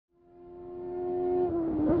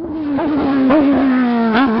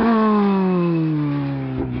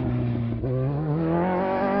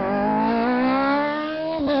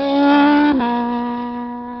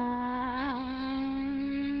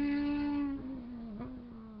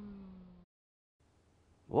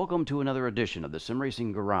Welcome to another edition of the Sim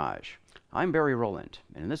Racing Garage. I'm Barry Rowland,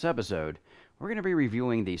 and in this episode, we're going to be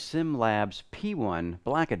reviewing the Sim Labs P1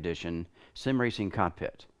 Black Edition Sim Racing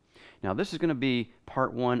Cockpit. Now, this is going to be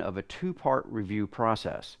part one of a two-part review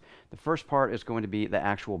process. The first part is going to be the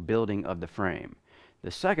actual building of the frame. The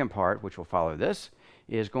second part, which will follow this,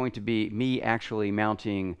 is going to be me actually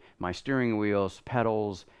mounting my steering wheels,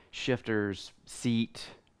 pedals, shifters, seat,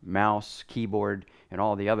 mouse, keyboard, and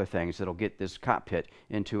all the other things that'll get this cockpit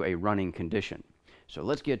into a running condition. So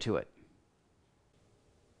let's get to it.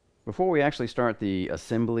 Before we actually start the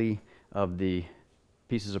assembly of the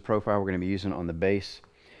pieces of profile we're going to be using on the base,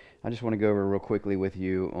 I just want to go over real quickly with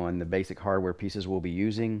you on the basic hardware pieces we'll be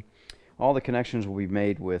using. All the connections will be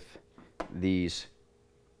made with these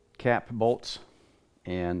cap bolts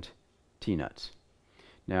and T-nuts.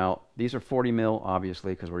 Now, these are 40 mil,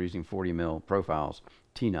 obviously, because we're using 40 mil profiles,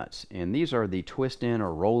 T-nuts. And these are the twist-in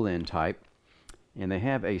or roll-in type. And they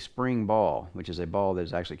have a spring ball, which is a ball that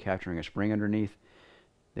is actually capturing a spring underneath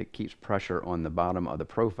that keeps pressure on the bottom of the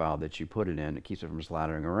profile that you put it in. It keeps it from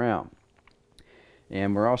sliding around.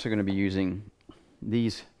 And we're also going to be using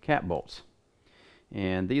these cap bolts.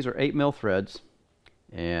 And these are 8 mil threads.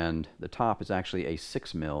 And the top is actually a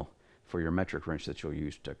 6 mil for your metric wrench that you'll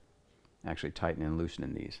use to actually tighten and loosen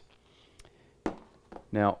in these.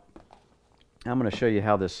 Now, I'm going to show you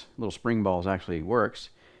how this little spring ball actually works.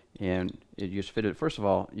 And it just fitted. First of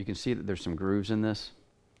all, you can see that there's some grooves in this.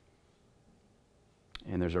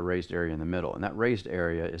 And there's a raised area in the middle. And that raised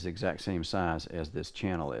area is the exact same size as this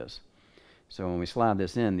channel is. So when we slide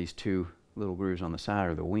this in, these two little grooves on the side,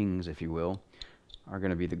 or the wings, if you will, are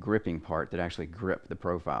going to be the gripping part that actually grip the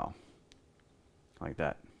profile. Like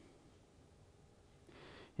that.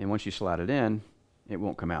 And once you slide it in, it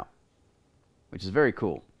won't come out, which is very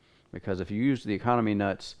cool, because if you use the economy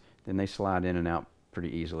nuts, then they slide in and out pretty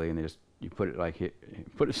easily, and you put it like here,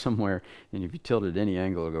 put it somewhere, and if you tilt it at any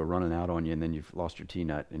angle, it'll go running out on you, and then you've lost your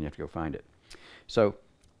T-nut, and you have to go find it. So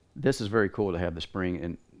this is very cool to have the spring,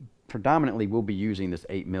 and predominantly we'll be using this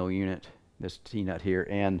 8 mil unit, this T-nut here,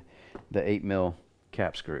 and the 8 mil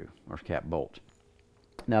cap screw or cap bolt.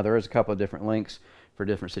 Now, there is a couple of different lengths for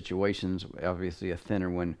different situations. Obviously, a thinner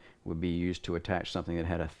one would be used to attach something that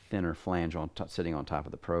had a thinner flange on sitting on top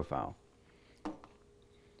of the profile.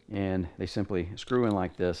 And they simply screw in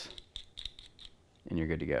like this, and you're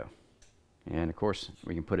good to go. And of course,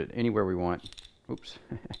 we can put it anywhere we want. Oops,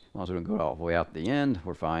 as long as we don't go all the way out the end,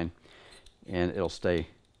 we're fine. And it'll stay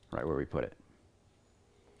right where we put it.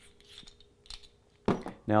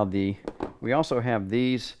 Now, we also have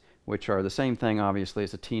these, which are the same thing, obviously.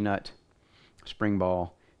 It's a T-nut spring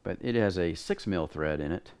ball, but it has a 6 mil thread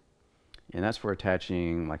in it, and that's for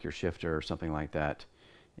attaching like your shifter or something like that.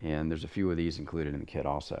 And there's a few of these included in the kit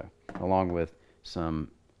also, along with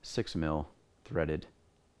some 6 mil threaded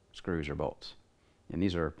screws or bolts. And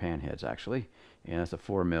these are pan heads actually, and that's a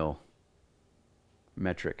 4 mil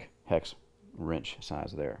metric hex wrench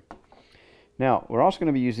size there. Now, we're also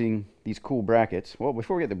going to be using these cool brackets. Well,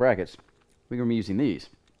 before we get the brackets, we're going to be using these.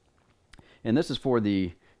 And this is for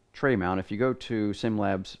the tray mount. If you go to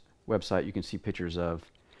SimLab's website, you can see pictures of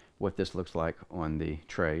what this looks like on the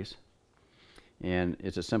trays. And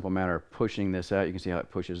it's a simple matter of pushing this out. You can see how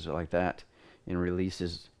it pushes like that and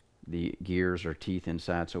releases the gears or teeth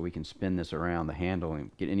inside, so we can spin this around the handle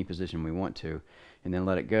and get any position we want to, and then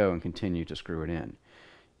let it go and continue to screw it in.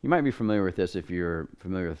 You might be familiar with this if you're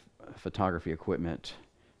familiar with photography equipment.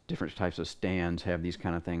 Different types of stands have these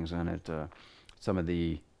kind of things on it. Some of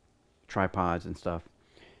the tripods and stuff.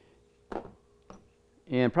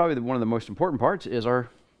 And probably one of the most important parts is our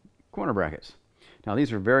corner brackets. Now,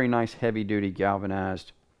 these are very nice, heavy-duty,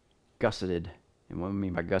 galvanized, gusseted. And what I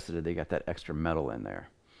mean by gusseted, they got that extra metal in there.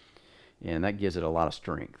 And that gives it a lot of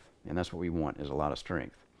strength. And that's what we want, is a lot of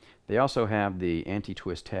strength. They also have the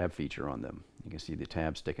anti-twist tab feature on them. You can see the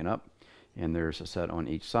tab sticking up, and there's a set on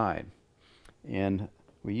each side. And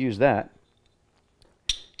we use that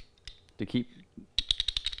to keep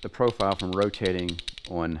the profile from rotating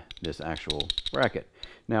on this actual bracket.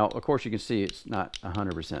 Now, of course, you can see it's not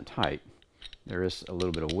 100% tight. There is a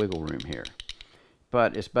little bit of wiggle room here.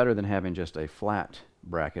 But it's better than having just a flat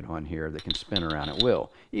bracket on here that can spin around at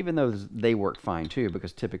will, even though they work fine too,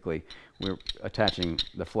 because typically we're attaching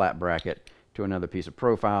the flat bracket to another piece of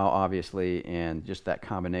profile, obviously, and just that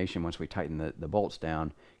combination, once we tighten the bolts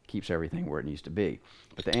down, keeps everything where it needs to be.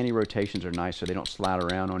 But the anti-rotations are nice, so they don't slide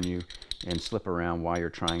around on you and slip around while you're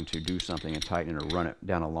trying to do something and tighten it or run it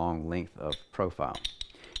down a long length of profile.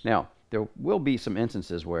 Now, there will be some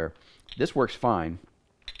instances where this works fine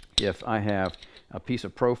if I have a piece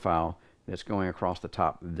of profile that's going across the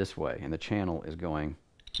top this way, and the channel is going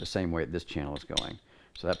the same way this channel is going.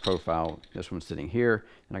 So that profile, this one's sitting here,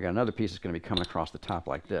 and I got another piece that's going to be coming across the top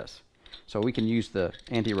like this. So we can use the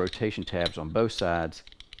anti-rotation tabs on both sides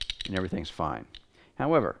and everything's fine.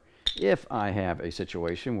 However, if I have a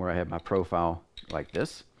situation where I have my profile like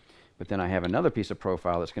this, but then I have another piece of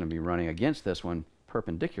profile that's going to be running against this one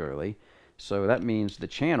perpendicularly, so that means the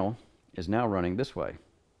channel is now running this way.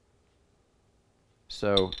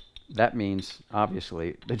 So that means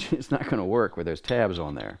obviously that it's not going to work with those tabs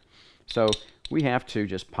on there. So we have to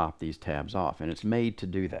just pop these tabs off, and it's made to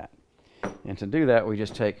do that. And to do that, we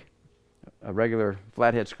just take a regular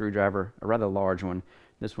flathead screwdriver, a rather large one.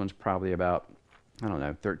 This one's probably about, I don't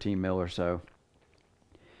know, 13 mil or so.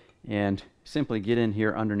 And simply get in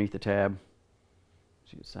here underneath the tab.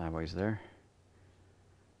 See it sideways there.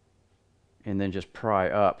 And then just pry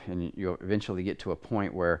up, and you'll eventually get to a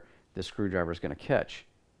point where the screwdriver is going to catch,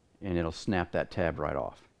 and it'll snap that tab right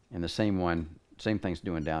off. And the same thing's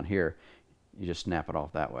doing down here. You just snap it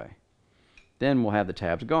off that way. Then we'll have the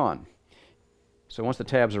tabs gone. So once the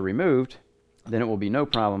tabs are removed, then it will be no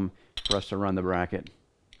problem for us to run the bracket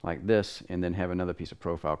like this and then have another piece of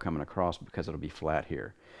profile coming across because it'll be flat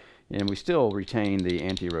here. And we still retain the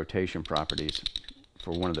anti-rotation properties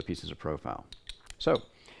for one of the pieces of profile. So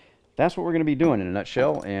that's what we're going to be doing in a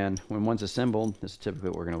nutshell, and when one's assembled, this is typically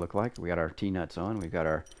what we're going to look like. We got our T-nuts on, we've got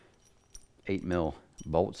our 8 mil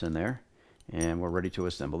bolts in there, and we're ready to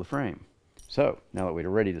assemble the frame. So now that we're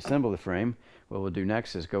ready to assemble the frame, what we'll do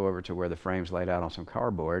next is go over to where the frame's laid out on some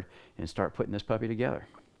cardboard and start putting this puppy together.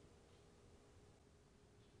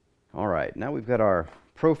 Alright, now we've got our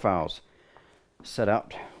profiles set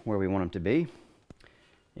up where we want them to be,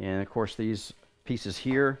 and of course these pieces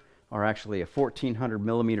here are actually 1,400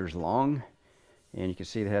 millimeters long, and you can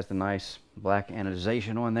see it has the nice black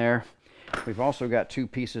anodization on there. We've also got two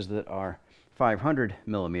pieces that are 500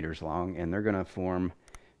 millimeters long, and they're going to form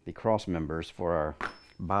the cross members for our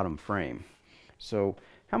bottom frame. So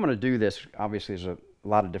how I'm going to do this, obviously there's a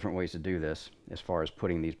lot of different ways to do this as far as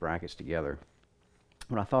putting these brackets together.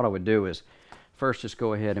 What I thought I would do is first just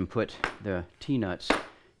go ahead and put the T-nuts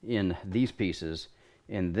in these pieces,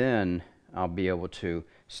 and then I'll be able to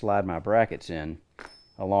slide my brackets in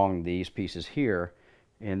along these pieces here,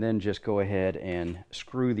 and then just go ahead and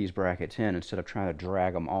screw these brackets in instead of trying to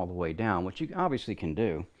drag them all the way down, which you obviously can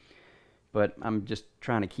do. But I'm just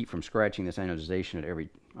trying to keep from scratching this anodization at every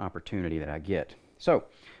opportunity that I get. So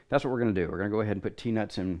that's what we're going to do. We're going to go ahead and put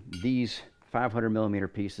T-nuts in these 500 millimeter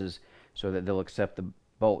pieces so that they'll accept the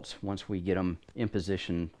bolts once we get them in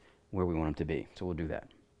position where we want them to be. So we'll do that.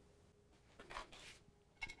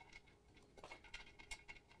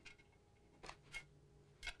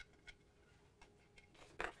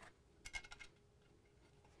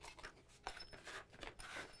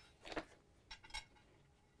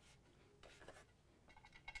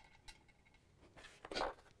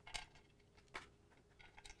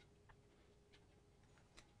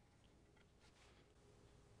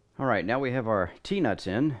 Alright, now we have our T-nuts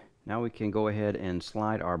in. Now we can go ahead and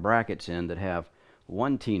slide our brackets in that have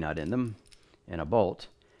one T-nut in them and a bolt.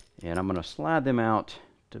 And I'm going to slide them out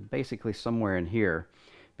to basically somewhere in here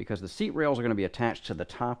because the seat rails are going to be attached to the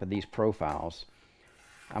top of these profiles.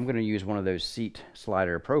 I'm going to use one of those seat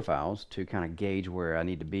slider profiles to kind of gauge where I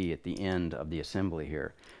need to be at the end of the assembly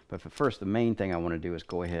here. But first, the main thing I want to do is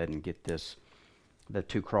go ahead and get the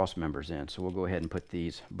two cross members in. So we'll go ahead and put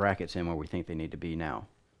these brackets in where we think they need to be now.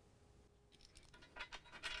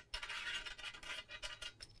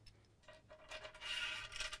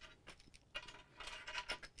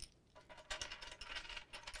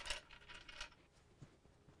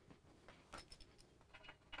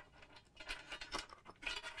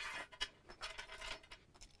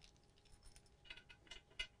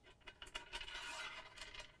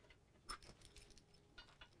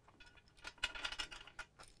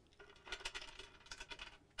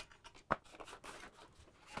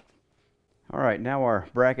 Alright, now our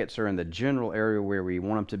brackets are in the general area where we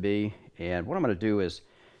want them to be, and what I'm going to do is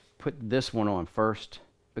put this one on first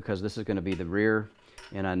because this is going to be the rear,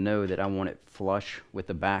 and I know that I want it flush with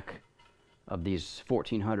the back of these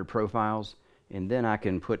 1400 profiles, and then I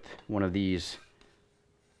can put one of these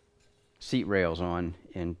seat rails on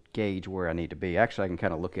and gauge where I need to be. Actually, I can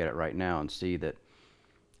kind of look at it right now and see that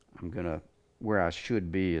I'm going to where I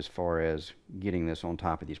should be as far as getting this on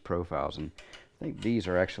top of these profiles, and I think these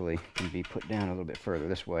are actually can be put down a little bit further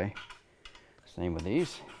this way. Same with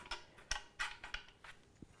these.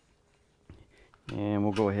 And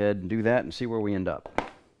we'll go ahead and do that and see where we end up.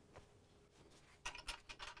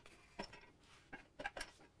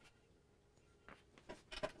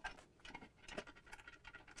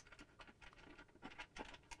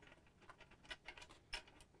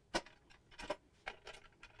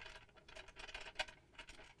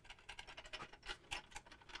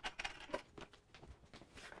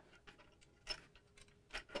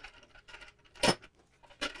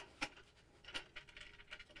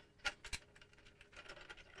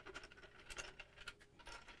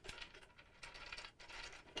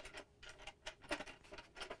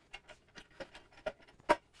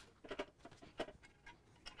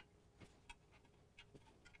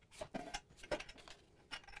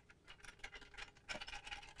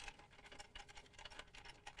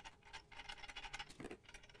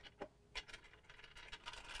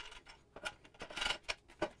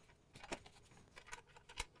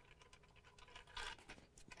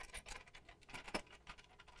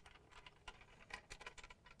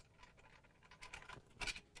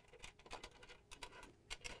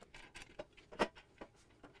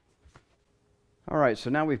 Alright, so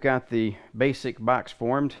now we've got the basic box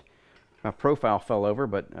formed. My profile fell over,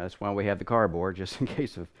 but that's why we have the cardboard, just in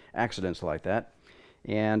case of accidents like that.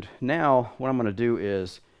 And now what I'm going to do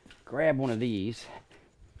is grab one of these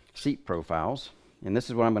seat profiles, and this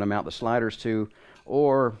is what I'm going to mount the sliders to,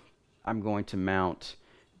 or I'm going to mount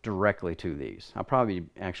directly to these. I'll probably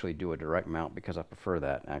actually do a direct mount because I prefer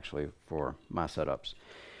that actually for my setups.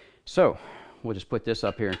 So we'll just put this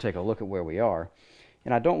up here and take a look at where we are.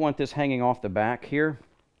 And I don't want this hanging off the back here.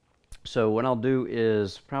 So what I'll do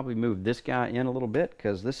is probably move this guy in a little bit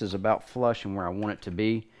because this is about flush and where I want it to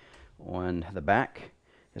be on the back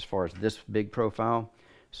as far as this big profile.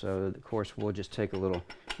 So of course we'll just take a little,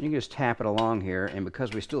 you can just tap it along here, and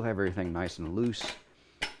because we still have everything nice and loose,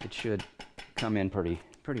 it should come in pretty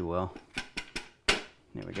well.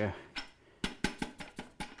 There we go.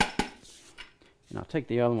 And I'll take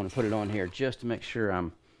the other one and put it on here just to make sure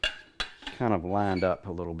I'm kind of lined up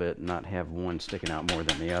a little bit and not have one sticking out more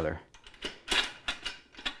than the other.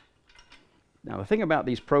 Now the thing about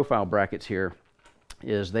these profile brackets here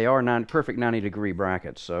is they are perfect 90-degree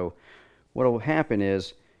brackets. So what will happen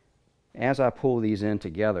is as I pull these in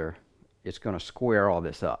together, it's going to square all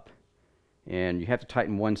this up. And you have to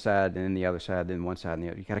tighten one side, and then the other side, then one side and the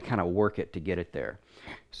other. You got to kind of work it to get it there.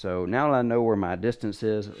 So now that I know where my distance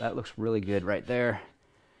is, that looks really good right there.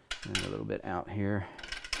 And a little bit out here.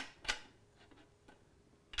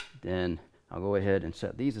 Then I'll go ahead and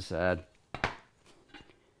set these aside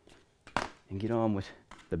and get on with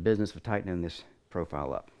the business of tightening this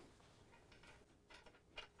profile up.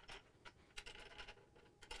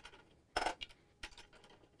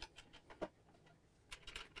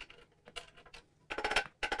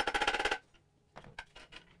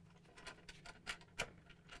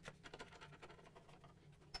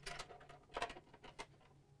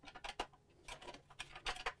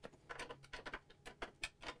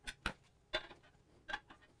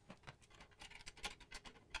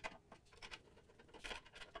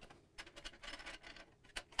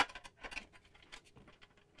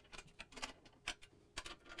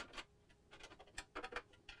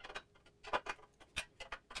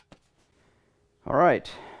 All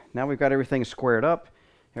right, now we've got everything squared up.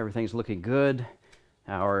 Everything's looking good.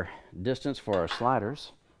 Our distance for our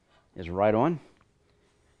sliders is right on.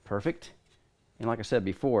 Perfect. And like I said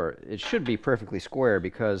before, it should be perfectly square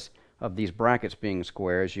because of these brackets being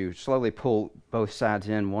square. As you slowly pull both sides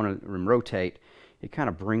in, one and rotate, it kind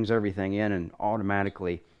of brings everything in and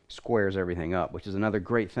automatically squares everything up, which is another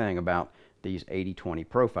great thing about these 80/20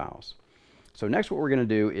 profiles. So next what we're going to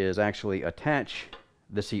do is actually attach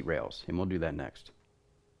the seat rails, and we'll do that next.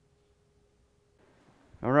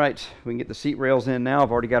 All right, we can get the seat rails in now.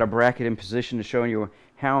 I've already got a bracket in position to show you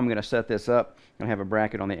how I'm going to set this up. I'm going to have a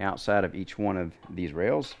bracket on the outside of each one of these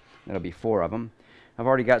rails. That'll be 4 of them. I've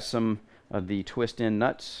already got some of the twist-in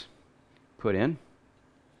nuts put in.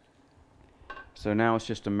 So now it's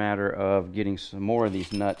just a matter of getting some more of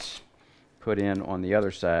these nuts put in on the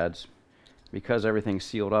other sides. Because everything's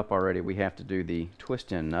sealed up already, we have to do the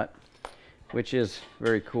twist-in nut, which is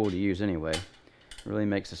very cool to use anyway. It really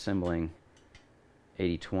makes assembling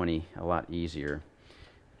 80/20 a lot easier.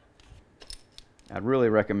 I'd really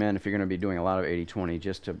recommend, if you're going to be doing a lot of 80/20,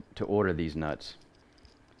 just to order these nuts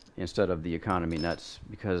instead of the economy nuts,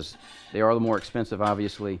 because they are a little more expensive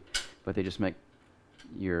obviously, but they just make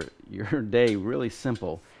your day really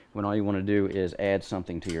simple when all you want to do is add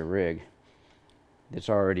something to your rig. It's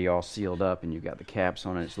already all sealed up and you've got the caps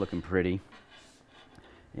on it, it's looking pretty,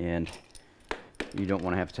 and you don't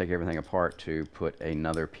want to have to take everything apart to put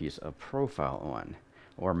another piece of profile on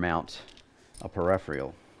or mount a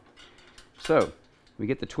peripheral. So we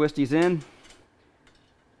get the twisties in,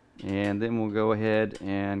 and then we'll go ahead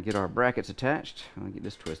and get our brackets attached. I'll get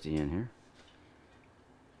this twisty in here.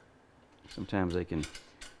 Sometimes they can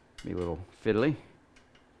be a little fiddly.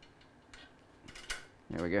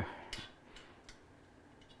 There we go.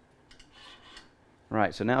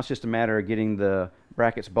 Right, so now it's just a matter of getting the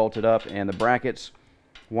brackets bolted up, and the brackets,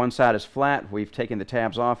 one side is flat. We've taken the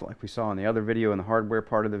tabs off like we saw in the other video, in the hardware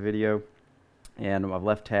part of the video, and I've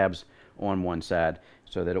left tabs on one side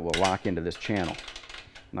so that it will lock into this channel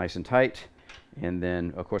nice and tight. And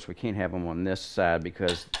then of course we can't have them on this side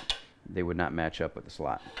because they would not match up with the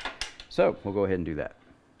slot. So we'll go ahead and do that.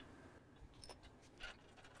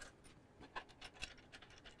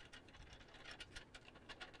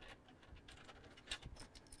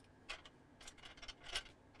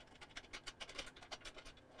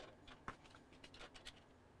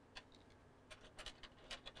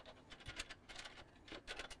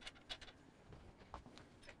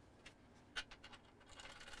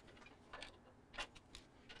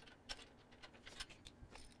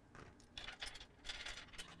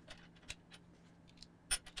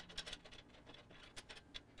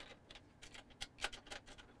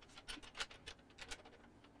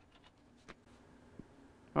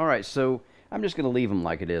 Alright, so I'm just going to leave them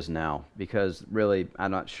like it is now, because really I'm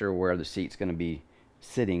not sure where the seat's going to be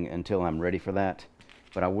sitting until I'm ready for that.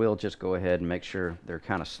 But I will just go ahead and make sure they're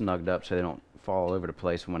kind of snugged up so they don't fall all over the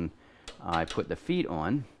place when I put the feet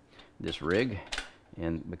on this rig,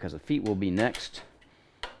 and because the feet will be next.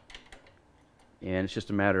 And it's just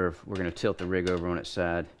a matter of, we're going to tilt the rig over on its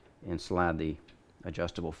side and slide the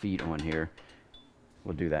adjustable feet on here.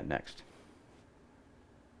 We'll do that next.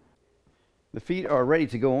 The feet are ready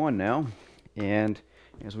to go on now, and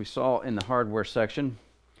as we saw in the hardware section,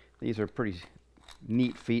 these are pretty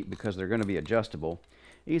neat feet because they're going to be adjustable.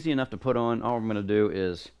 Easy enough to put on. All I'm going to do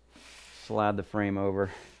is slide the frame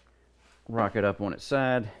over, rock it up on its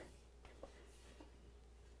side,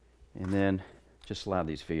 and then just slide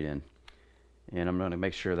these feet in. And I'm going to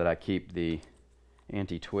make sure that I keep the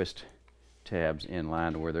anti-twist tabs in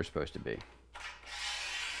line to where they're supposed to be.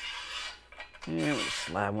 And we'll just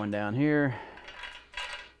slide one down here.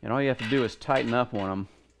 And all you have to do is tighten up on them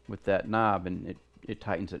with that knob, and it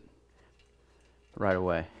tightens it right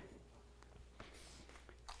away.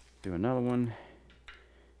 Do another one.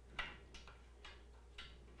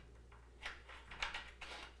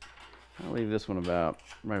 I'll leave this one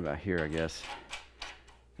right about here, I guess.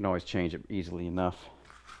 You can always change it easily enough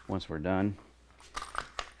once we're done.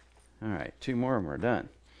 Alright, 2 more and we're done.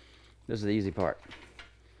 This is the easy part.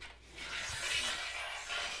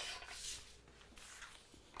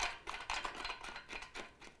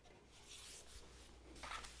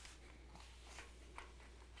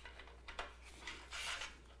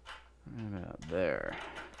 About there.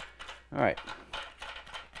 Alright.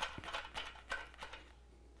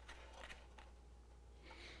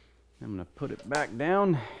 I'm going to put it back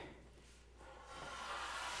down.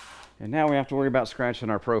 And now we have to worry about scratching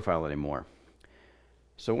our profile anymore.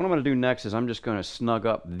 So what I'm going to do next is I'm just going to snug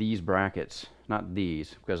up these brackets. Not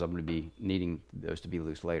these, because I'm going to be needing those to be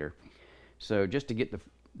loose later. So just to get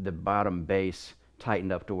the bottom base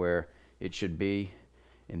tightened up to where it should be.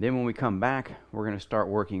 And then when we come back, we're going to start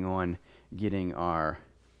working on getting our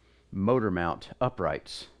motor mount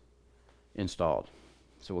uprights installed.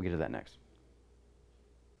 So we'll get to that next.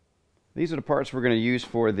 These are the parts we're going to use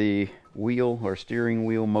for the wheel or steering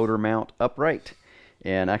wheel motor mount upright.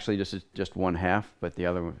 And actually this is just one half, but the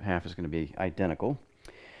other half is going to be identical.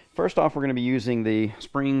 First off, we're going to be using the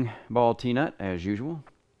spring ball T-nut as usual.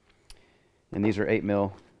 And these are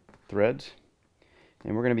 8mm threads.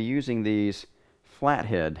 And we're going to be using these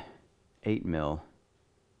flathead 8mm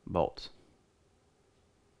bolts.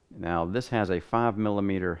 Now this has a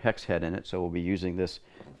 5mm hex head in it, so we'll be using this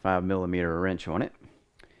 5mm wrench on it.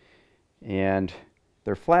 And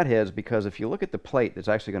they're flatheads because if you look at the plate that's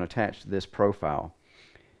actually going to attach this profile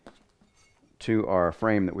to our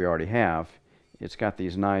frame that we already have, it's got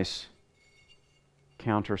these nice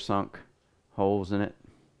countersunk holes in it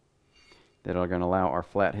that are going to allow our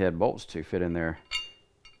flathead bolts to fit in there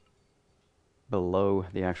below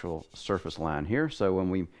the actual surface line here. So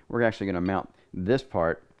when we're actually going to mount this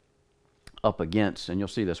part up against, and you'll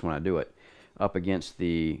see this when I do it, up against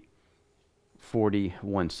the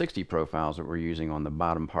 40-160 profiles that we're using on the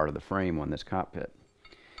bottom part of the frame on this cockpit.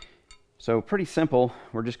 So pretty simple.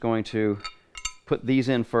 We're just going to put these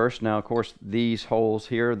in first. Now of course these holes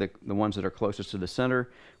here, the ones that are closest to the center,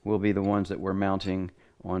 will be the ones that we're mounting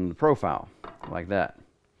on the profile, like that.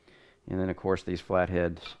 And then of course these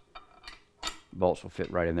flathead bolts will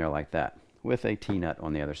fit right in there like that, with a T-nut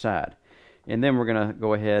on the other side. And then we're going to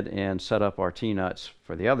go ahead and set up our T-nuts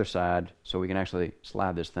for the other side so we can actually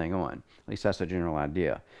slide this thing on. At least that's the general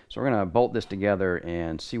idea. So we're going to bolt this together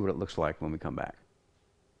and see what it looks like when we come back.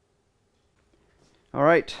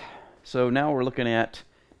 Alright, so now we're looking at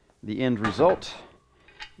the end result.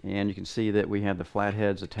 And you can see that we have the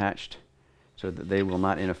flatheads attached so that they will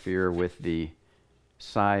not interfere with the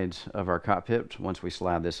sides of our cockpit once we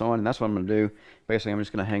slide this on. And that's what I'm going to do. Basically, I'm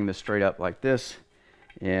just going to hang this straight up like this.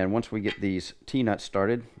 And once we get these T-nuts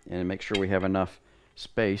started, and make sure we have enough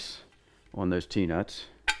space on those T-nuts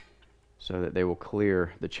so that they will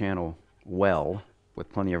clear the channel well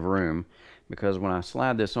with plenty of room, because when I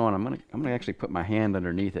slide this on, I'm going to actually put my hand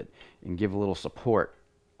underneath it and give a little support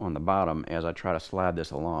on the bottom as I try to slide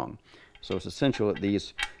this along. So it's essential that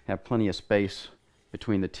these have plenty of space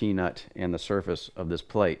between the T-nut and the surface of this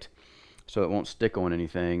plate, so it won't stick on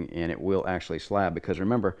anything and it will actually slide, because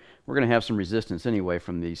remember, we're going to have some resistance anyway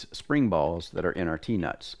from these spring balls that are in our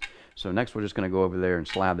T-nuts. So next we're just going to go over there and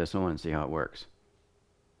slide this on and see how it works.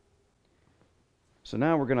 So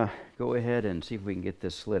now we're going to go ahead and see if we can get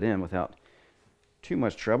this slid in without too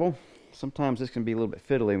much trouble. Sometimes this can be a little bit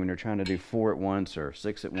fiddly when you're trying to do 4 at once or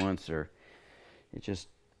 6 at once, or it just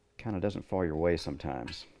kind of doesn't fall your way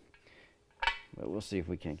sometimes. But we'll see if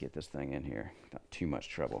we can't get this thing in here without too much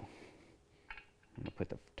trouble. I'm going to put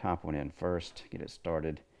the top one in first, get it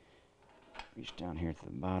started. Reach down here to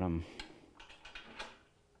the bottom.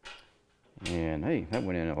 And hey, that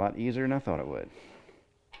went in a lot easier than I thought it would.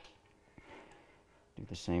 Do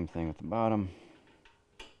the same thing with the bottom.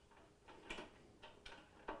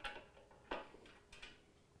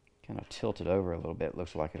 Kind of tilt it over a little bit.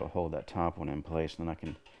 Looks like it'll hold that top one in place. Then I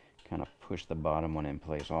can kind of push the bottom one in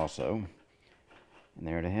place also. And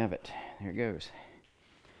there to have it. There it goes.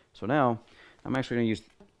 So now I'm actually going to use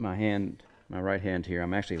my hand, my right hand here.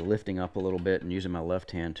 I'm actually lifting up a little bit and using my left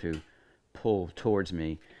hand to pull towards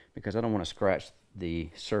me, because I don't want to scratch the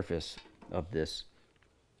surface of this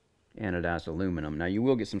anodized aluminum. Now you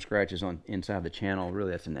will get some scratches on inside the channel.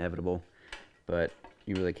 Really, that's inevitable, but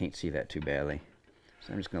you really can't see that too badly.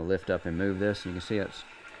 So I'm just going to lift up and move this. You can see it's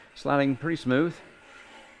sliding pretty smooth.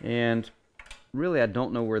 And really, I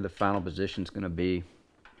don't know where the final position is going to be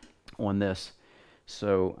on this.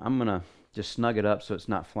 So I'm going to just snug it up so it's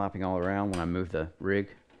not flopping all around when I move the rig.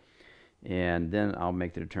 And then I'll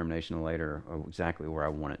make the determination later of exactly where I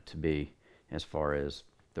want it to be as far as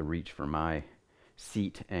the reach for my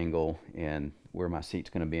seat angle and where my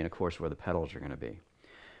seat's going to be, and of course where the pedals are going to be.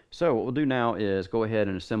 So what we'll do now is go ahead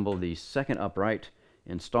and assemble the second upright,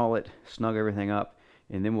 install it, snug everything up,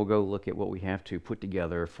 and then we'll go look at what we have to put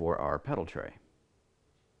together for our pedal tray.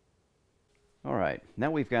 Alright,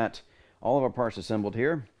 now we've got all of our parts assembled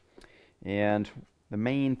here, and the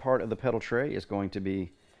main part of the pedal tray is going to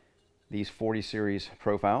be these 40 series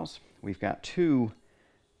profiles. We've got two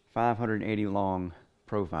 580 long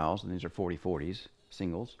profiles, and these are 40/40s,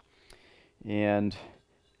 singles. And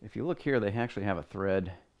if you look here, they actually have a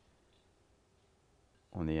thread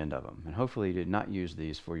on the end of them. And hopefully you did not use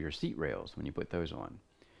these for your seat rails when you put those on.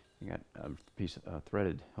 You got a piece of a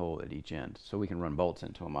threaded hole at each end, so we can run bolts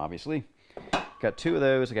into them, obviously. Got two of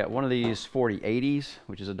those. I got one of these 40/80s,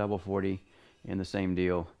 which is a double 40, and the same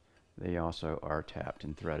deal. They also are tapped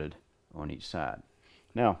and threaded on each side.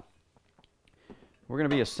 Now, we're going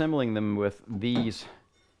to be assembling them with these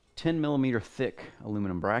 10mm thick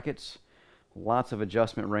aluminum brackets. Lots of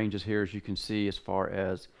adjustment ranges here, as you can see, as far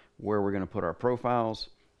as where we're going to put our profiles.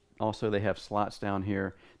 Also, they have slots down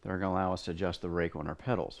here that are going to allow us to adjust the rake on our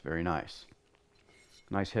pedals. Very nice.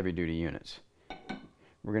 Nice heavy-duty units.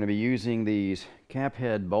 We're going to be using these cap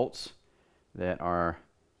head bolts that are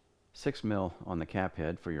 6mm on the cap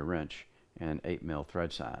head for your wrench and 8mm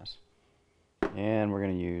thread size. And we're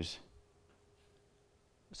going to use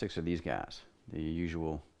 6 of these guys, the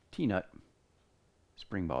usual T-nut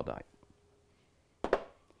spring ball die.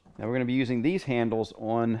 Now we're going to be using these handles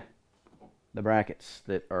on the brackets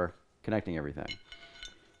that are connecting everything.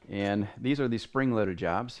 And these are the spring-loaded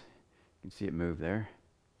jobs. You can see it move there.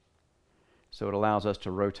 So it allows us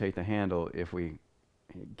to rotate the handle if we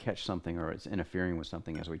catch something or it's interfering with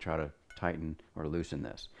something as we try to tighten or loosen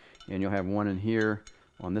this. And you'll have one in here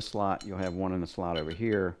on this slot. You'll have one in the slot over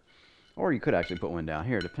here. Or you could actually put one down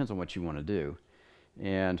here. It depends on what you want to do.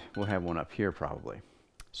 And we'll have one up here probably.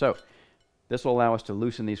 So this will allow us to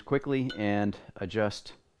loosen these quickly and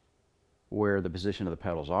adjust where the position of the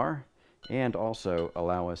pedals are, and also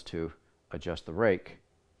allow us to adjust the rake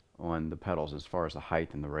on the pedals as far as the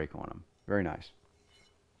height and the rake on them. Very nice.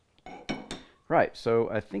 Right, so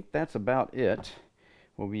I think that's about it.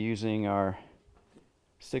 We'll be using our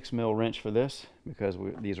 6mm wrench for this because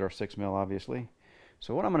these are 6mm obviously.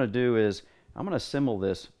 So what I'm going to do is I'm going to assemble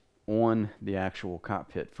this on the actual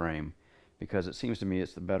cockpit frame, because it seems to me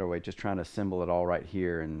it's the better way. Just trying to assemble it all right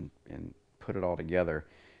here and put it all together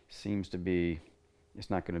seems to be, it's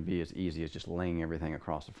not going to be as easy as just laying everything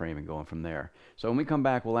across the frame and going from there. So when we come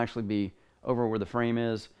back, we'll actually be over where the frame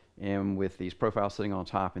is and with these profiles sitting on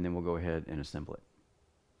top, and then we'll go ahead and assemble it.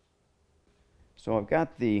 So I've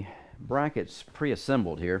got the brackets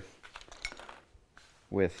pre-assembled here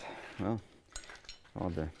with, well, all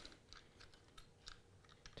the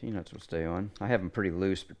T-nuts will stay on. I have them pretty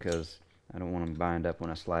loose because I don't want them bind up when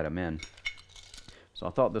I slide them in. So I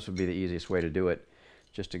thought this would be the easiest way to do it,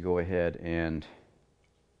 just to go ahead and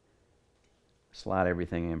slide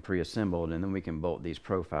everything in pre-assembled, and then we can bolt these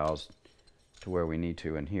profiles to where we need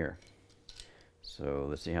to in here. So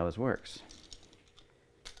let's see how this works.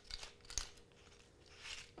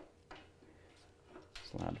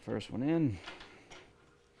 Slide the first one in.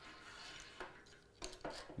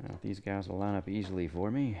 Now these guys will line up easily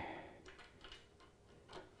for me.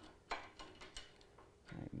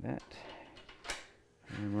 Like that.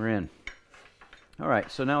 And we're in.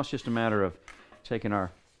 Alright, so now it's just a matter of taking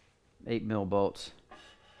our 8mm bolts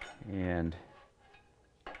and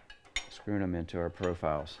screwing them into our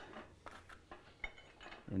profiles.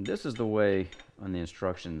 And this is the way on the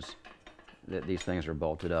instructions that these things are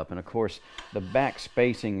bolted up. And of course, the back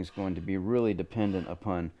spacing is going to be really dependent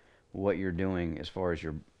upon what you're doing as far as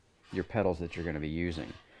your pedals that you're going to be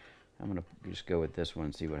using. I'm going to just go with this one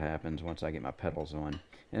and see what happens once I get my pedals on.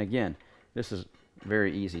 And again, this is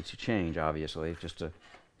very easy to change, obviously, just a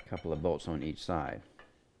couple of bolts on each side.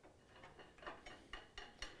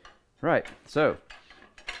 Right, so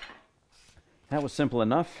that was simple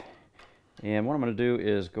enough. And what I'm going to do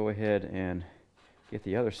is go ahead and get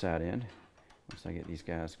the other side in. Once I get these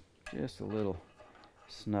guys just a little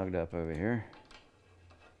snugged up over here.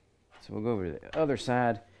 So we'll go over to the other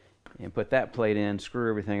side and put that plate in, screw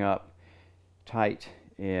everything up tight,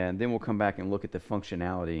 and then we'll come back and look at the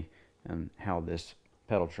functionality and how this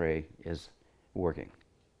pedal tray is working.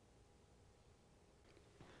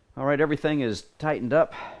 All right, everything is tightened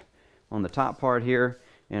up on the top part here,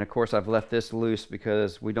 and of course I've left this loose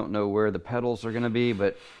because we don't know where the pedals are going to be,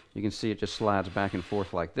 but you can see it just slides back and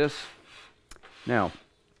forth like this. Now,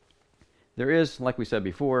 there is, like we said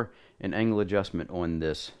before, an angle adjustment on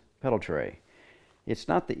this pedal tray. It's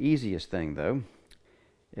not the easiest thing though,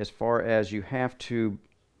 as far as you have to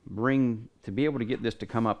be able to get this to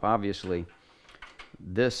come up. Obviously,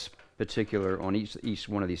 this particular, on each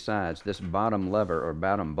one of these sides, this bottom lever or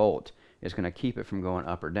bottom bolt is going to keep it from going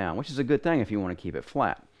up or down, which is a good thing if you want to keep it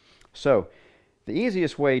flat. So the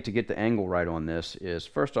easiest way to get the angle right on this is,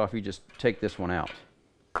 first off, you just take this one out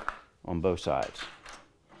on both sides.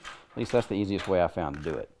 At least that's the easiest way I found to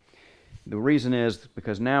do it. The reason is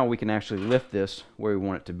because now we can actually lift this where we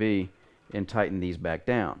want it to be and tighten these back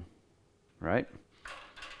down, right?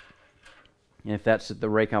 And if that's the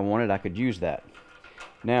rake I wanted, I could use that.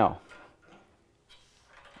 Now,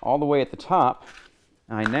 all the way at the top,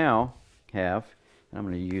 I now have, and I'm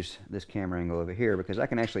going to use this camera angle over here because I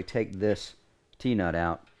can actually take this T-nut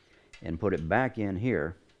out and put it back in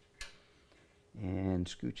here and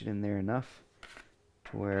scooch it in there enough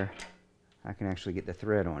to where I can actually get the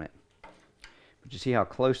thread on it. But you see how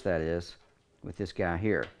close that is with this guy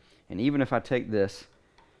here. And even if I take this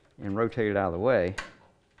and rotate it out of the way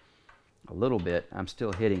a little bit, I'm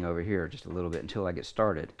still hitting over here just a little bit until I get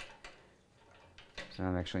started. So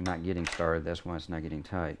I'm actually not getting started, that's why it's not getting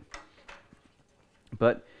tight.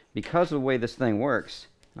 But because of the way this thing works,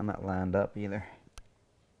 I'm not lined up either.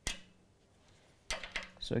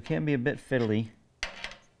 So it can be a bit fiddly,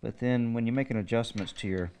 but then when you're making adjustments to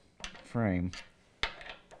your frame,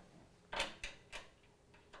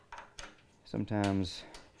 sometimes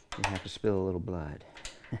you have to spill a little blood.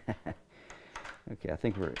 Okay, I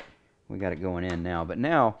think we got it going in now, but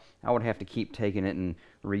now I would have to keep taking it and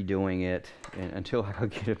redoing it until I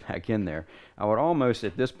could get it back in there. I would almost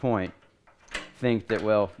at this point think that,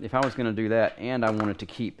 well, if I was going to do that and I wanted to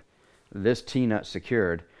keep this T-nut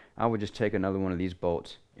secured, I would just take another one of these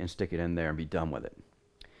bolts and stick it in there and be done with it.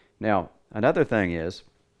 Now, another thing is,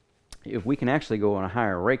 if we can actually go on a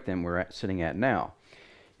higher rake than we're sitting at now,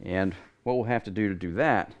 and what we'll have to do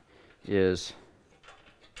that is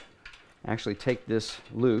actually take this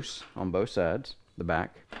loose on both sides, the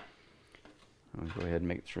back. I'll go ahead and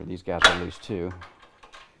make sure these guys are loose too.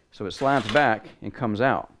 So it slides back and comes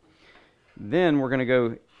out. Then we're going to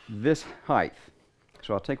go this height.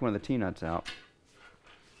 So I'll take one of the T-nuts out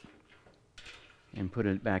and put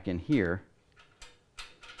it back in here.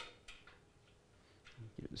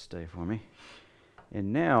 Get it to stay for me.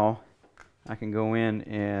 And now I can go in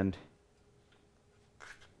and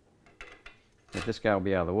this guy will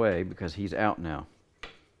be out of the way because he's out now.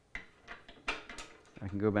 I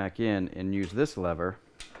can go back in and use this lever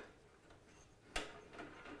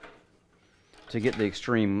to get the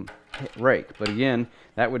extreme rake. But again,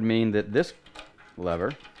 that would mean that this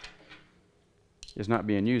lever is not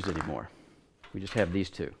being used anymore. We just have these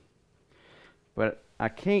two. But I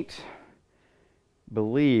can't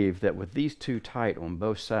believe that with these two tight on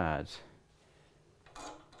both sides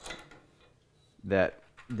that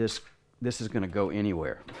this is going to go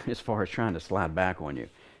anywhere as far as trying to slide back on you.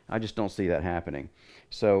 I just don't see that happening.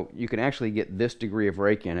 So you can actually get this degree of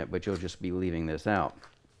rake in it, but you'll just be leaving this out.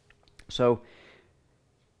 So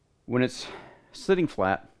when it's sitting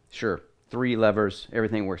flat, sure, 3 levers,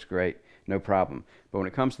 everything works great, no problem. But when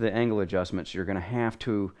it comes to the angle adjustments, you're going to have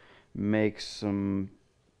to make some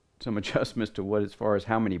adjustments to as far as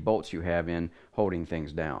how many bolts you have in holding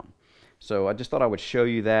things down. So I just thought I would show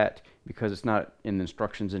you that because it's not in the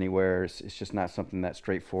instructions anywhere. It's just not something that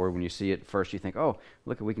straightforward. When you see it first, you think, oh,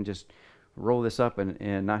 look, we can just roll this up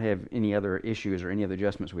and not have any other issues or any other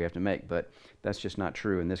adjustments we have to make. But that's just not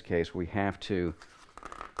true. In this case, we have to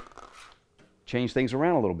change things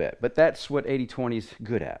around a little bit. But that's what 80/20 is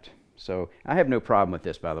good at. So I have no problem with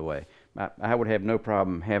this, by the way. I would have no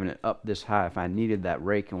problem having it up this high if I needed that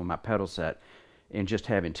rake on my pedal set, and just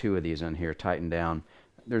having 2 of these in here tightened down.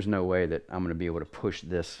 There's no way that I'm going to be able to push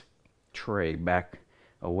this tray back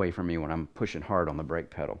away from me when I'm pushing hard on the brake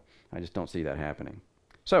pedal. I just don't see that happening.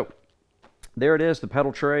 So there it is, the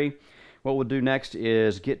pedal tray. What we'll do next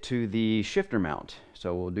is get to the shifter mount.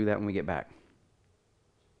 So we'll do that when we get back.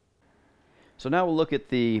 So now we'll look at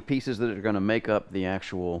the pieces that are going to make up the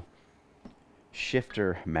actual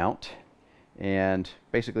shifter mount. And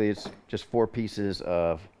basically it's just 4 pieces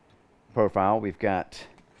of profile. We've got,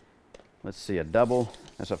 let's see, a double.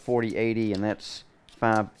 That's a 40-80, and that's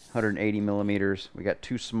 580 millimeters. We got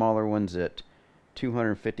 2 smaller ones at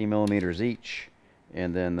 250 millimeters each,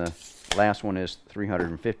 and then the last one is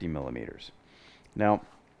 350 millimeters. Now,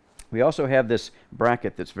 we also have this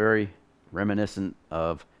bracket that's very reminiscent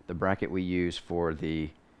of the bracket we use for the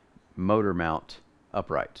motor mount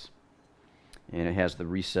uprights. And it has the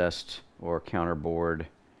recessed or counterbore,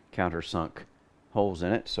 countersunk holes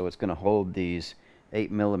in it, so it's going to hold these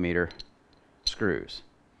 8 millimeter screws.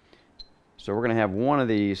 So we're going to have one of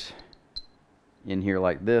these in here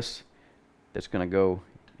like this, that's going to go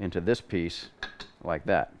into this piece like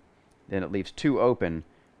that. Then it leaves 2 open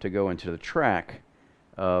to go into the track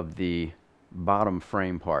of the bottom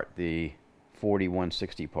frame part, the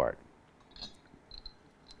 4160 part.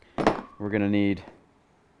 We're going to need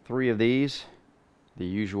 3 of these, the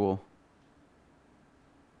usual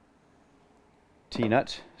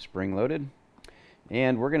T-nuts, spring loaded,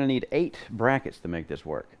 and we're going to need 8 brackets to make this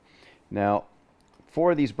work. Now,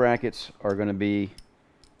 4 of these brackets are going to be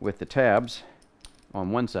with the tabs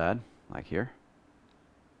on one side, like here.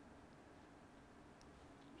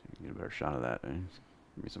 Get a better shot of that. Give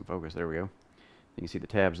me some focus. There we go. You can see the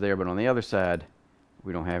tabs there, but on the other side,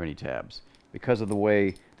 we don't have any tabs because of the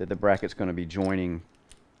way that the bracket's going to be joining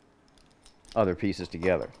other pieces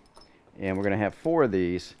together. And we're going to have 4 of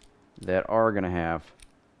these that are going to have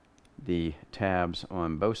the tabs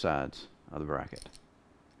on both sides of the bracket,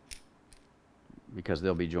 because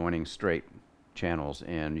they'll be joining straight channels,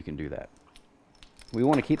 and you can do that. We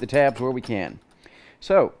want to keep the tabs where we can.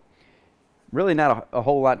 So really not a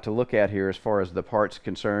whole lot to look at here as far as the parts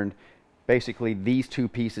concerned. Basically these 2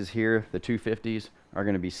 pieces here, the 250s, are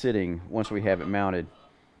going to be sitting, once we have it mounted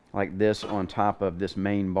like this, on top of this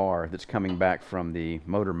main bar that's coming back from the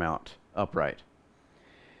motor mount upright.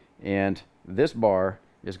 And this bar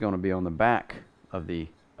is going to be on the back of the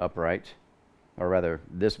upright, or rather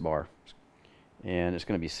this bar, and it's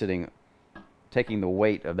going to be sitting, taking the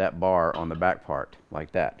weight of that bar on the back part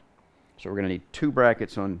like that. So we're going to need 2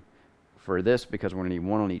 brackets for this, because we're going to need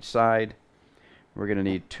 1 on each side. We're going to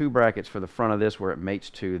need 2 brackets for the front of this where it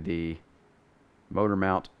mates to the motor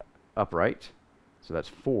mount upright. So that's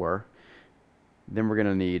 4. Then we're going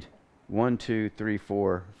to need 1, 2, 3,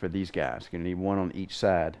 4 for these guys. We're going to need 1 on each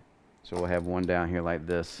side. So we'll have 1 down here like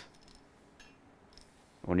this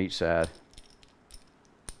on each side,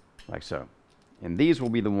 like so. And these will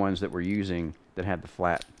be the ones that we're using that have the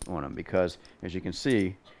flat on them, because as you can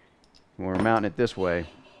see, when we're mounting it this way,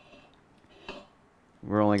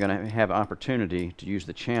 we're only going to have opportunity to use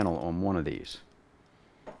the channel on one of these.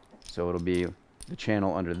 So it'll be the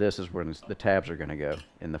channel under this is where the tabs are going to go,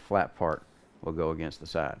 and the flat part will go against the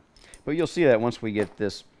side. But you'll see that once we get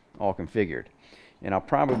this all configured. And I'll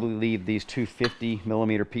probably leave these 250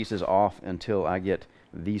 millimeter pieces off until I get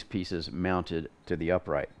these pieces mounted to the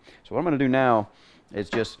upright. So what I'm going to do now is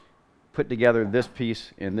just put together this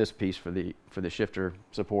piece and this piece for the shifter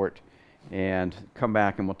support, and come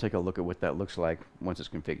back and we'll take a look at what that looks like once it's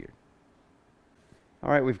configured.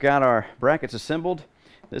 Alright, we've got our brackets assembled.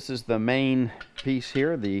 This is the main piece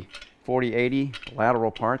here, the 4080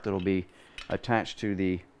 lateral part that will be attached to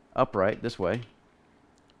the upright this way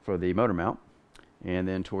for the motor mount. And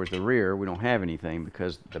then towards the rear we don't have anything,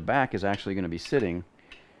 because the back is actually going to be sitting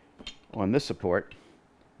on this support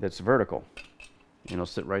that's vertical, and it'll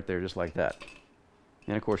sit right there just like that.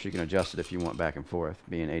 And of course you can adjust it if you want back and forth,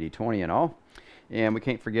 being 80-20 and all. And we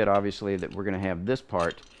can't forget obviously that we're going to have this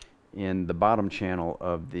part in the bottom channel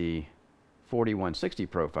of the 4160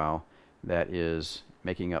 profile that is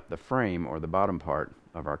making up the frame, or the bottom part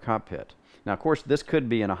of our cockpit. Now of course this could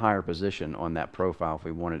be in a higher position on that profile if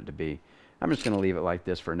we wanted it to be. I'm just going to leave it like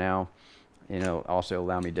this for now, and it'll also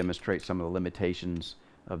allow me to demonstrate some of the limitations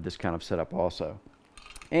of this kind of setup also.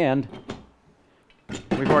 And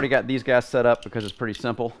we've already got these guys set up because it's pretty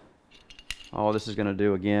simple. All this is going to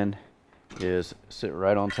do again is sit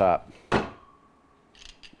right on top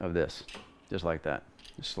of this, just like that.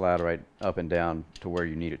 Just slide right up and down to where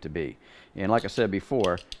you need it to be. And like I said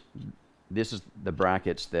before, this is the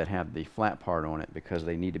brackets that have the flat part on it, because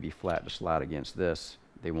they need to be flat to slide against this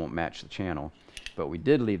they won't match the channel. But we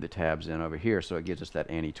did leave the tabs in over here, so it gives us that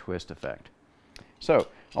anti-twist effect. So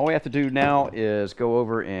all we have to do now is go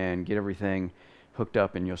over and get everything hooked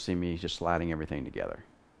up, and you'll see me just sliding everything together.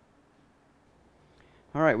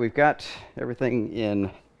 All right, we've got everything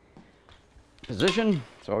in position,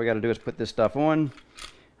 so all we got to do is put this stuff on.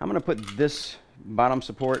 I'm going to put this bottom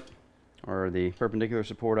support, or the perpendicular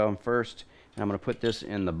support, on first, and I'm going to put this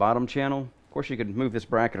in the bottom channel. Of course, you could move this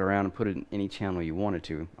bracket around and put it in any channel you wanted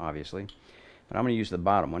to, obviously, but I'm going to use the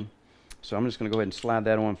bottom one. So I'm just going to go ahead and slide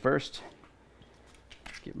that on first.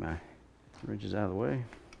 Get my ridges out of the way.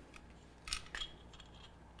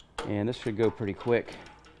 And this should go pretty quick.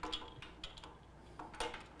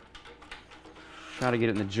 Try to get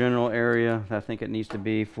it in the general area that I think it needs to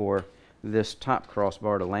be for this top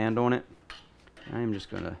crossbar to land on it. I'm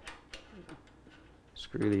just going to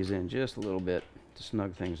screw these in just a little bit to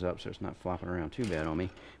snug things up so it's not flopping around too bad on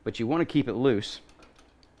me. But you want to keep it loose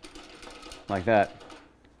like that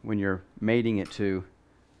when you're mating it to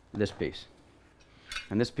this piece.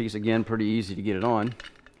 And this piece, again, pretty easy to get it on.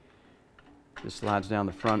 This slides down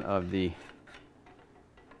the front of the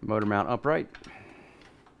motor mount upright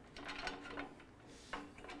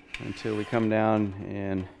until we come down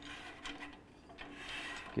and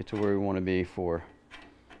get to where we want to be for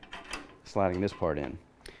sliding this part in.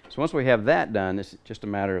 So once we have that done, it's just a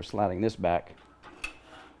matter of sliding this back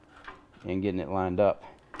and getting it lined up.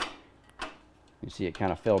 You see it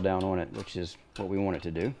kind of fell down on it, which is what we want it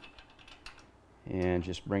to do. And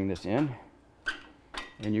just bring this in.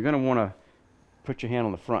 And you're going to want to put your hand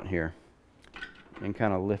on the front here and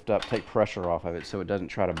kind of lift up, take pressure off of it so it doesn't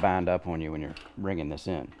try to bind up on you when you're bringing this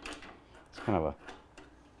in. It's kind of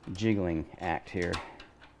a jiggling act here.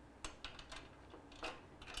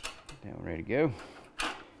 Now we're ready to go.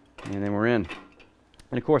 And then we're in.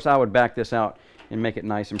 And of course I would back this out and make it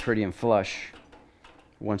nice and pretty and flush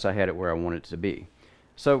once I had it where I want it to be.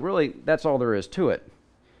 So really that's all there is to it.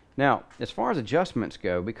 Now as far as adjustments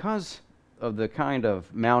go, because of the kind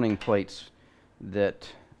of mounting plates that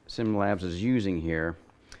SimLabs is using here,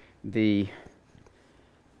 the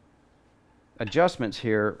adjustments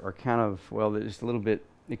here are kind of, well, it's a little bit,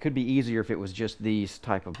 it could be easier if it was just these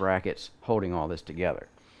type of brackets holding all this together.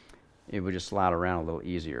 It would just slide around a little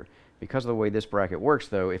easier. Because of the way this bracket works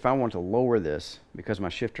though, if I want to lower this because my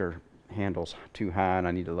shifter handle's too high and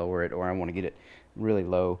I need to lower it, or I want to get it really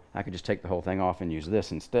low, I could just take the whole thing off and use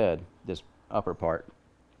this instead, this upper part.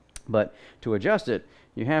 But to adjust it,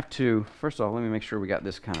 you have to, first of all, let me make sure we got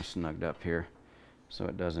this kind of snugged up here so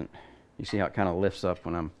it doesn't, you see how it kind of lifts up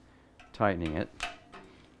when I'm tightening it.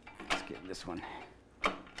 Let's get this one.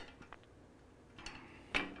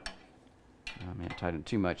 I may have tightened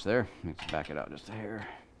too much there. Let's back it out just a hair.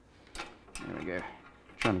 There we go.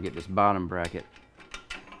 Trying to get this bottom bracket.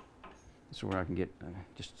 This is where I can get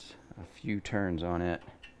just a few turns on it.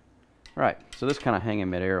 Right, so this kind of hanging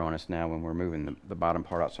midair on us now when we're moving the bottom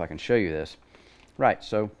part out, so I can show you this. Right,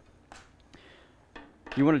 so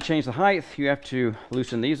you want to change the height, you have to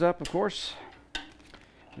loosen these up, of course.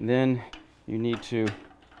 And then you need to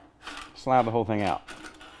slide the whole thing out.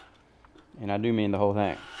 And I do mean the whole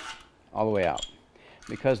thing, all the way out.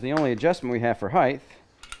 Because the only adjustment we have for height,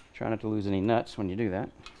 try not to lose any nuts when you do that,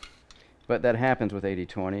 but that happens with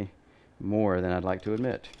 80/20 more than I'd like to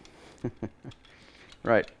admit.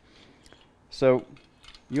 Right. So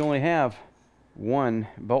you only have one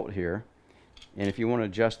bolt here, and if you want to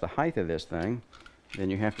adjust the height of this thing, then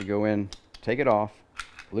you have to go in, take it off,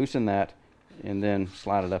 loosen that, and then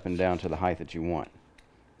slide it up and down to the height that you want.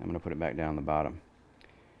 I'm going to put it back down the bottom.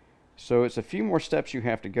 So it's a few more steps you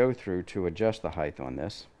have to go through to adjust the height on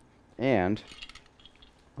this. And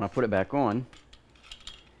when I put it back on,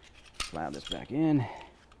 slide this back in.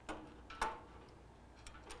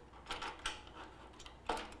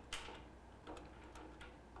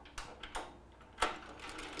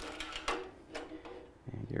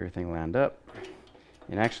 Get everything lined up.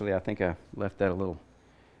 And actually I think I left that a little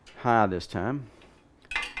high this time,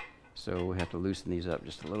 so we have to loosen these up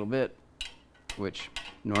just a little bit, which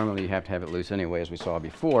normally you have to have it loose anyway, as we saw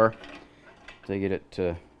before, to get it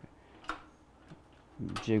to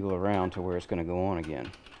jiggle around to where it's going to go on again.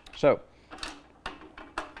 So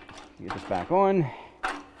get this back on,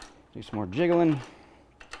 do some more jiggling,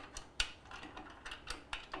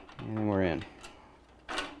 and then we're in.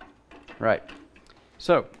 Right.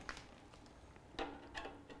 So,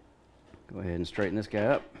 go ahead and straighten this guy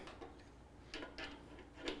up.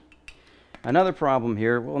 Another problem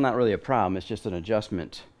here, well, not really a problem, it's just an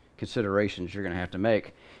adjustment considerations you're going to have to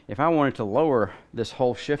make. If I wanted to lower this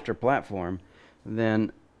whole shifter platform,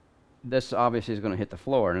 then this obviously is going to hit the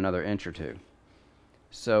floor in another inch or two.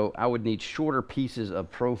 So I would need shorter pieces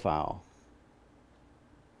of profile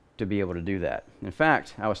to be able to do that. In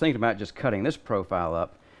fact, I was thinking about just cutting this profile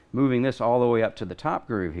up, moving this all the way up to the top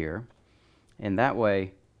groove here, and that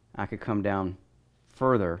way I could come down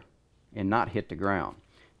further and not hit the ground.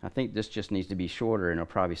 I think this just needs to be shorter, and it'll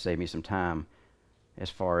probably save me some time as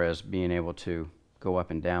far as being able to go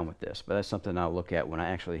up and down with this. But that's something I'll look at when I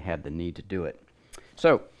actually have the need to do it.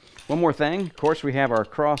 So one more thing, of course, we have our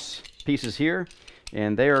cross pieces here,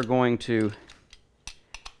 and they are going to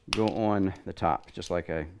go on the top, just like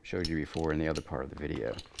I showed you before in the other part of the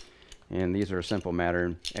video. And these are a simple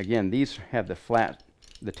matter. Again, these have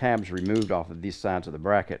the tabs removed off of these sides of the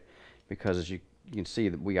bracket, because as you can see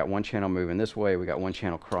that we got one channel moving this way, we got one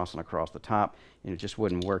channel crossing across the top, and it just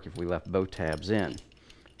wouldn't work if we left both tabs in.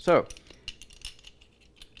 So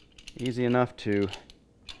easy enough to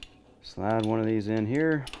slide one of these in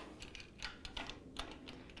here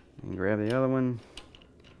and grab the other one,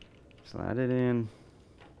 slide it in,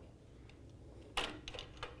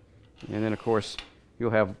 and then of course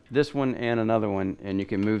you'll have this one and another one, and you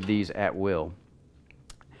can move these at will.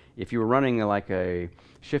 If you were running like a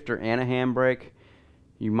shifter and a handbrake,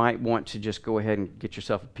 you might want to just go ahead and get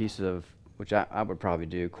yourself a piece of, which I would probably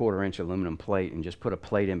do, 1/4-inch aluminum plate, and just put a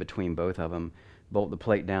plate in between both of them, bolt the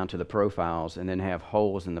plate down to the profiles, and then have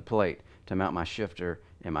holes in the plate to mount my shifter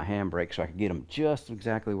and my handbrake, so I can get them just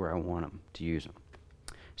exactly where I want them to use them.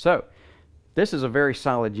 So this is a very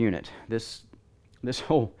solid unit. This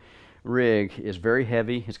whole rig is very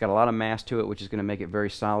heavy. It's got a lot of mass to it, which is going to make it very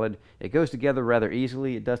solid. It goes together rather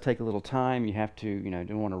easily. It does take a little time. You have to,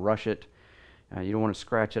 don't want to rush it. You don't want to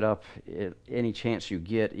scratch it up any chance you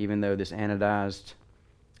get, even though this anodized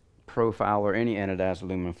profile, or any anodized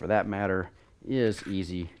aluminum for that matter, is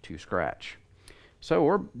easy to scratch. So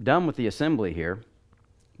we're done with the assembly here.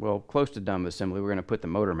 Well, close to done with assembly. We're going to put the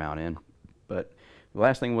motor mount in, but the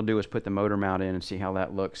last thing we'll do is put the motor mount in and see how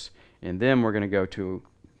that looks, and then we're going to go to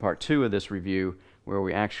part 2 of this review, where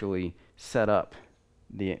we actually set up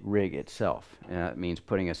the rig itself. And that means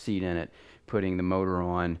putting a seat in it, putting the motor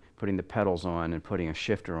on, putting the pedals on, and putting a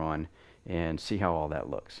shifter on, and see how all that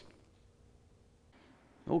looks.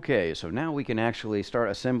 Okay, so now we can actually start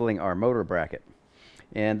assembling our motor bracket.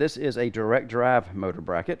 And this is a direct drive motor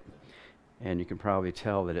bracket, and you can probably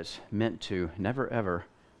tell that it's meant to never ever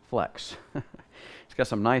flex. It's got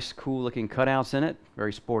some nice cool looking cutouts in it,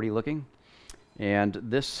 very sporty looking. And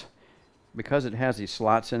this, because it has these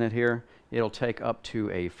slots in it here, it'll take up to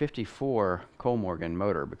a 54 Kollmorgen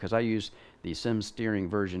motor. Because I use the Sim Steering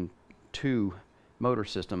version 2 motor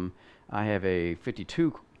system, I have a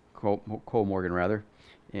 52 Kollmorgen rather,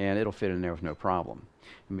 and it'll fit in there with no problem.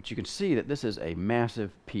 But you can see that this is a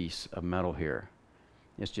massive piece of metal here.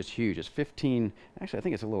 It's just huge. It's 15, actually I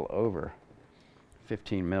think it's a little over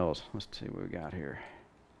 15 mils. Let's see what we got here.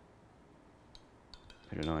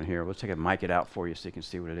 Put it on here. Let's take a mic it out for you so you can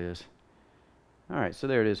see what it is. Alright, so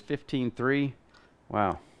there it is, 15.3.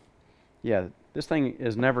 Wow. Yeah, this thing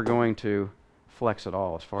is never going to flex at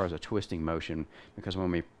all as far as a twisting motion, because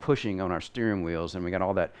when we're pushing on our steering wheels and we got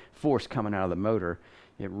all that force coming out of the motor,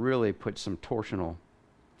 it really puts some torsional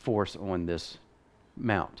force on this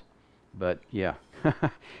mount. But yeah,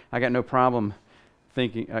 I got no problem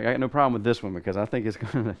with this one, because I think it's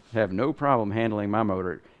going to have no problem handling my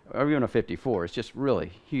motor, or even a 54. It's just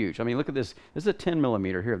really huge. I mean, look at this. This is a 10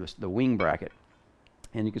 millimeter here, the wing bracket,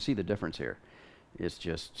 and you can see the difference here. It's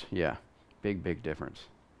just, yeah, big difference.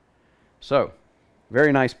 So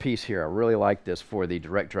very nice piece here. I really like this for the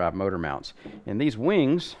direct drive motor mounts. And these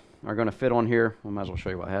wings are going to fit on here. I might as well show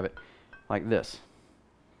you while I have it, like this.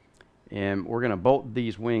 And we're going to bolt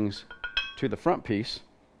these wings to the front piece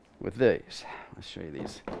with these. Let's show you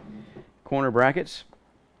these corner brackets.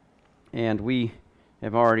 And we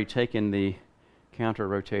have already taken the counter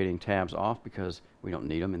rotating tabs off because we don't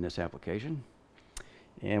need them in this application.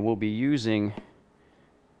 And we'll be using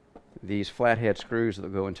these flathead screws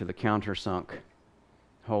that go into the countersunk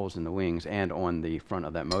holes in the wings and on the front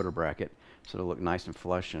of that motor bracket, so it'll look nice and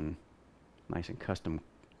flush and nice and custom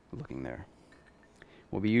looking there.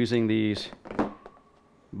 We'll be using these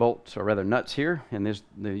bolts, or rather nuts here, and there's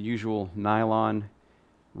the usual nylon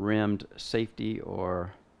rimmed safety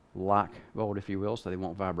or lock bolt, if you will, so they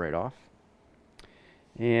won't vibrate off.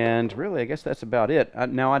 And really, I guess that's about it.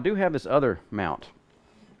 Now I do have this other mount,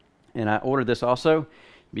 and I ordered this also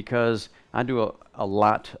because I do a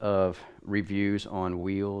lot of reviews on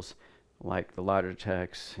wheels, like the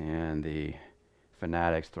Logitechs and the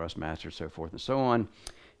Fanatics, Thrustmasters, so forth and so on.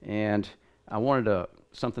 And I wanted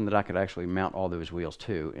something that I could actually mount all those wheels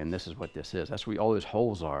to, and this is what this is. That's where all those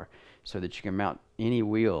holes are, so that you can mount any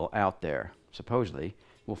wheel out there, supposedly.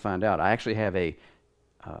 We'll find out. I actually have a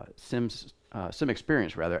Sim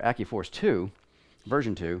Experience rather, AccuForce 2,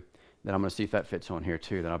 version 2, that I'm going to see if that fits on here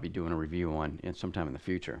too, that I'll be doing a review on sometime in the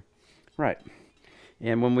future. Right.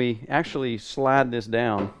 And when we actually slide this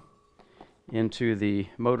down into the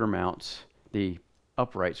motor mounts, the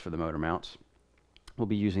uprights for the motor mounts, we'll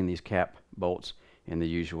be using these cap bolts in the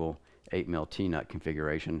usual 8mm T-nut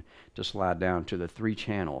configuration to slide down to the 3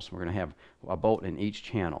 channels. We're going to have a bolt in each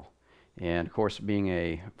channel. And of course, being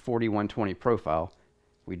a 4120 profile,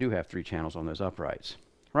 we do have 3 channels on those uprights.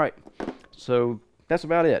 Right, so that's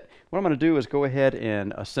about it. What I'm going to do is go ahead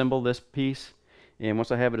and assemble this piece. And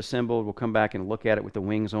once I have it assembled, we'll come back and look at it with the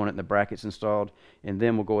wings on it and the brackets installed. And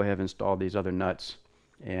then we'll go ahead and install these other nuts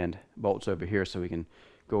and bolts over here so we can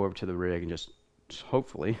go over to the rig and just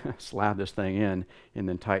hopefully slide this thing in and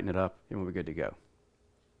then tighten it up and we'll be good to go.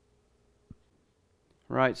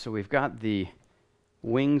 Right, so we've got the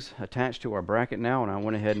wings attached to our bracket now, and I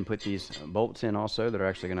went ahead and put these bolts in also that are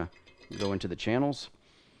actually going to go into the channels.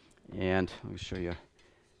 And let me show you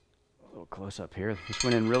a little close up here. This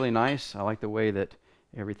went in really nice. I like the way that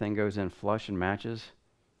everything goes in flush and matches.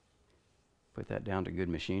 Put that down to good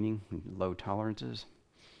machining, low tolerances.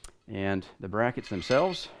 And the brackets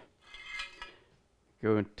themselves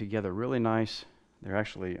go together really nice. They're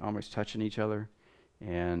actually almost touching each other.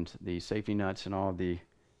 And the safety nuts and all the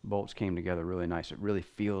bolts came together really nice. It really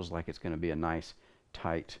feels like it's going to be a nice,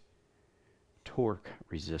 tight, torque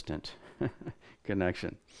resistant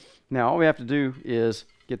connection. Now all we have to do is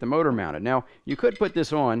get the motor mounted. Now you could put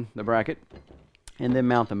this on the bracket and then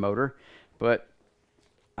mount the motor, but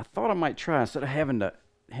I thought I might try, instead of having to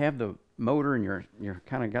have the motor and you're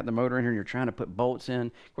kind of got the motor in here and you're trying to put bolts in.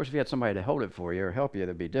 Of course, if you had somebody to hold it for you or help you,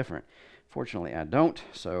 that'd be different. Fortunately, I don't,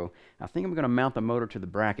 so I think I'm going to mount the motor to the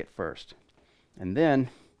bracket first, and then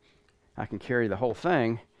I can carry the whole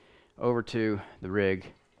thing over to the rig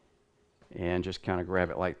and just kind of grab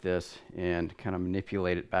it like this and kind of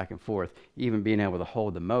manipulate it back and forth, even being able to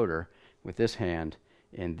hold the motor with this hand.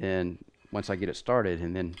 And then once I get it started,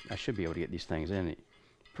 and then I should be able to get these things in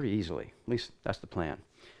pretty easily. At least that's the plan.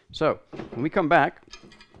 So when we come back,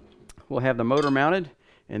 we'll have the motor mounted,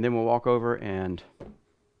 and then we'll walk over and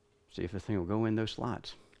see if the thing will go in those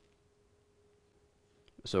slots.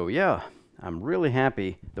 So yeah, I'm really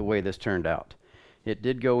happy the way this turned out. It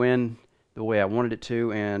did go in the way I wanted it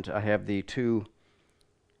to, and I have the 2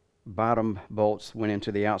 bottom bolts went into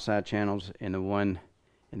the outside channels, and the one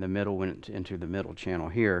in the middle went into the middle channel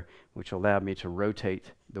here, which allowed me to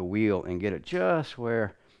rotate the wheel and get it just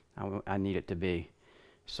where I need it to be.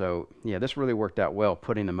 So yeah, this really worked out well,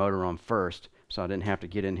 putting the motor on first, so I didn't have to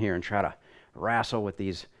get in here and try to wrestle with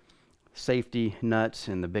these safety nuts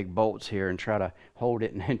and the big bolts here and try to hold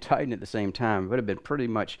it and tighten it at the same time. It would have been pretty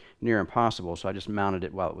much near impossible, so I just mounted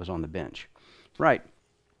it while it was on the bench. Right,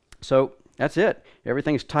 so that's it.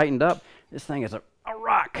 Everything's tightened up. This thing is a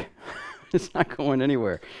rock. It's not going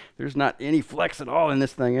anywhere. There's not any flex at all in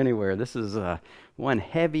this thing anywhere. This is one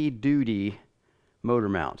heavy-duty motor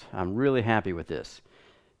mount. I'm really happy with this.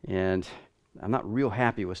 And I'm not real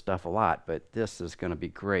happy with stuff a lot, but this is going to be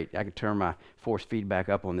great. I can turn my force feedback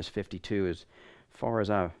up on this 52 as far as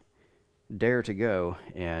I dare to go,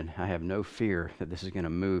 and I have no fear that this is going to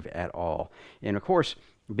move at all. And of course,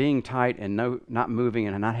 being tight and not moving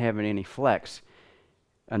and not having any flex,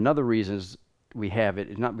 another reason we have it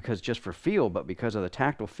is not because just for feel, but because of the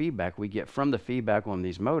tactile feedback we get from the feedback on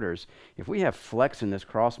these motors. If we have flex in this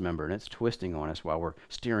cross member and it's twisting on us while we're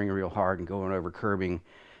steering real hard and going over curbing,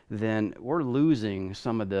 then we're losing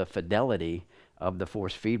some of the fidelity of the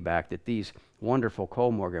force feedback that these wonderful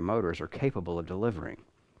Kollmorgen motors are capable of delivering.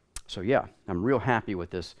 So yeah, I'm real happy with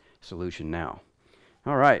this solution now.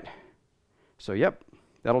 All right, so yep,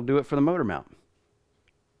 that'll do it for the motor mount.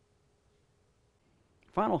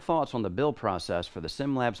 Final thoughts on the build process for the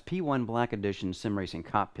SimLabs P1 Black Edition Sim Racing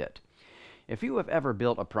Cockpit. If you have ever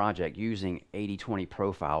built a project using 80-20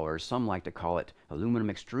 profile, or some like to call it aluminum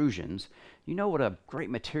extrusions, you know what a great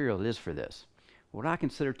material it is for this. What I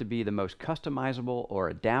consider to be the most customizable or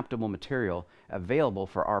adaptable material available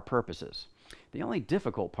for our purposes. The only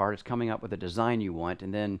difficult part is coming up with a design you want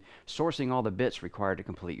and then sourcing all the bits required to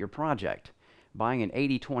complete your project. Buying an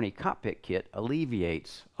 80-20 cockpit kit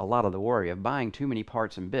alleviates a lot of the worry of buying too many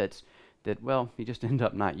parts and bits that, well, you just end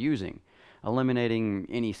up not using, eliminating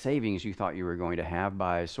any savings you thought you were going to have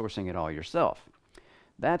by sourcing it all yourself.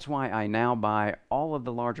 That's why I now buy all of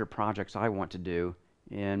the larger projects I want to do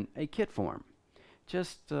in a kit form.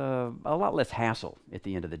 Just a lot less hassle at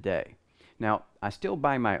the end of the day. Now, I still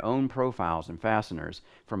buy my own profiles and fasteners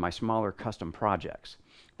for my smaller custom projects.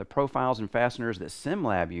 The profiles and fasteners that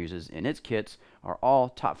SimLab uses in its kits are all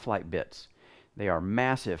top flight bits. They are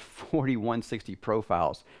massive 4160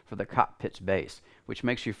 profiles for the cockpit's base, which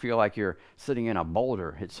makes you feel like you're sitting in a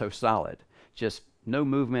boulder. It's so solid. Just no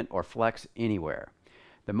movement or flex anywhere.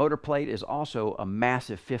 The motor plate is also a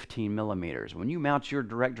massive 15 millimeters. When you mount your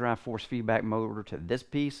direct drive force feedback motor to this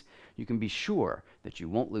piece, you can be sure that you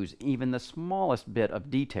won't lose even the smallest bit of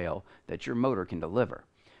detail that your motor can deliver.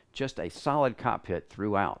 Just a solid cockpit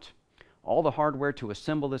throughout. All the hardware to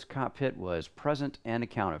assemble this cockpit was present and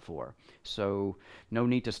accounted for, so no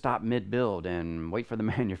need to stop mid-build and wait for the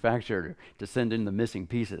manufacturer to send in the missing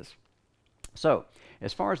pieces. So,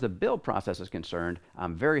 as far as the build process is concerned,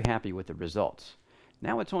 I'm very happy with the results.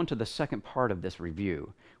 Now it's on to the second part of this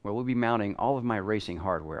review, where we'll be mounting all of my racing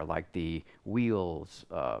hardware, like the wheels,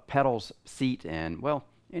 pedals, seat, and, well,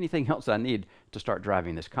 anything else I need to start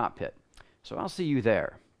driving this cockpit. So I'll see you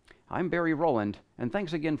there. I'm Barry Rowland, and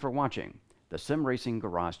thanks again for watching the Sim Racing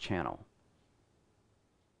Garage channel.